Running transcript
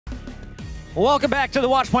Welcome back to the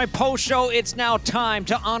Watchpoint Post Show. It's now time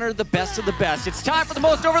to honor the best of the best. It's time for the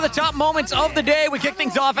most over-the-top moments of the day. We kick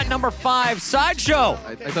things off at number 5, Sideshow.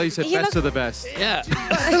 I thought you said best of the best. Yeah.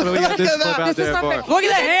 So we got this clip out there for. Look at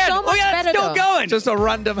that hand. So Look at that, still going. Just a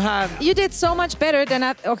random hand. You did so much better than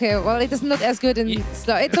I. Okay, well, it doesn't look as good in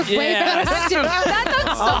slow. It looked way better. That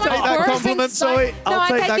looks so much take that worse compliment, inside. Zoe. No, I'll I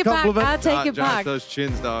take take that it back. compliment. I'll take it Josh, back. those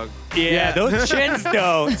chins, dog. Yeah, those chins,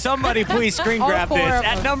 though. Somebody please screen All grab four this. of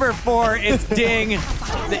At them. number 4, it's Ding,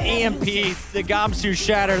 the EMP, the Gamsu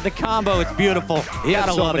Shatter, the combo. It's beautiful. He had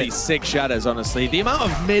Gotta so love many it. sick shatters, honestly. The amount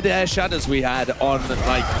of mid-air shatters we had on,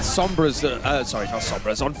 like, Sombras, sorry, not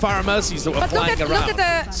Sombras, on Fire Mercies that were But look flying at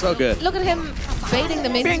around. So good. Look at him baiting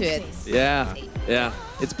them into it. Yeah, yeah.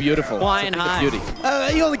 It's beautiful. Flying it's a high. beauty.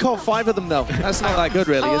 He only caught 5 of them, though. That's not that good,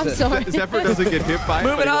 really, Oh, is I'm it? sorry. Zephyr doesn't get hit by it.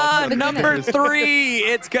 Moving but he walks on, out. number 3,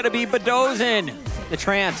 it's going to be Badozin. The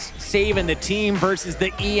Trance saving the team versus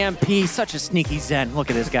the EMP. Such a sneaky Zen. Look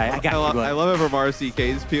at this guy. I got you. I love Evermar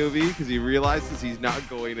CK's POV because he realizes he's not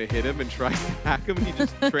going to hit him and tries to hack him, and he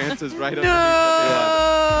just trances right underneath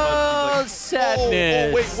No him.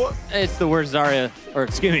 sadness. Oh, wait, what? It's the worst Zarya, or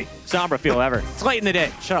excuse me, Sombra feel ever. It's late in the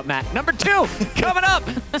day. Shut up, Matt. Number 2, coming up,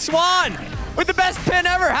 Swan with the best pin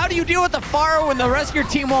ever. How do you deal with the Pharaoh when the rest of your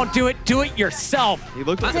team won't do it? Do it yourself. He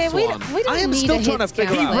looked like Okay, a we swan. don't I am need still a trying to hit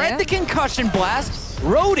figure He out. read the concussion blast,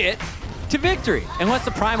 rode it to victory, unless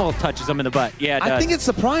the Primal touches him in the butt. Yeah, it does. I think it's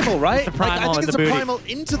the Primal, right? It's the Primal I think in it's the the booty. Primal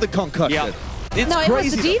into the concussion. Yep. It's No, it was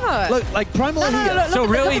crazy. the Diva. Look, like Primal No, here. look So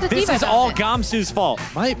really, at the this Diva is down all there. Gamsu's fault.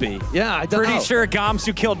 Might be. Yeah, I don't Pretty know. sure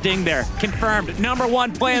Gamsu killed Ding there. Confirmed. Number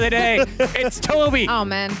 1 play of the day. It's Tobi. Oh,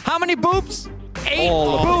 man. How many boops? 8 All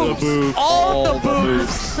of the boobs. boobs. All All the the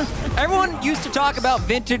boobs. Everyone used to talk about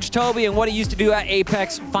vintage Tobi and what he used to do at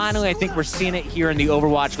Apex. Finally, I think we're seeing it here in the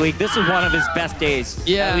Overwatch League. This is one of his best days,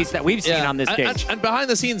 at least that we've seen on this stage. And behind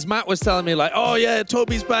the scenes, Matt was telling me, like, oh, yeah,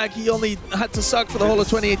 Tobi's back. He only had to suck for the whole of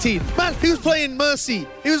 2018. Man, he was playing Mercy.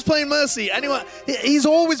 He was playing Mercy. Anyway, he's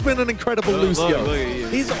always been an incredible Lucio. Look at you.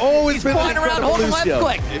 He's always been an Flying around incredible holding left Lucio.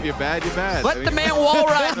 click. If you're bad, you're bad. Let the man wall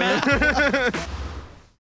ride, man.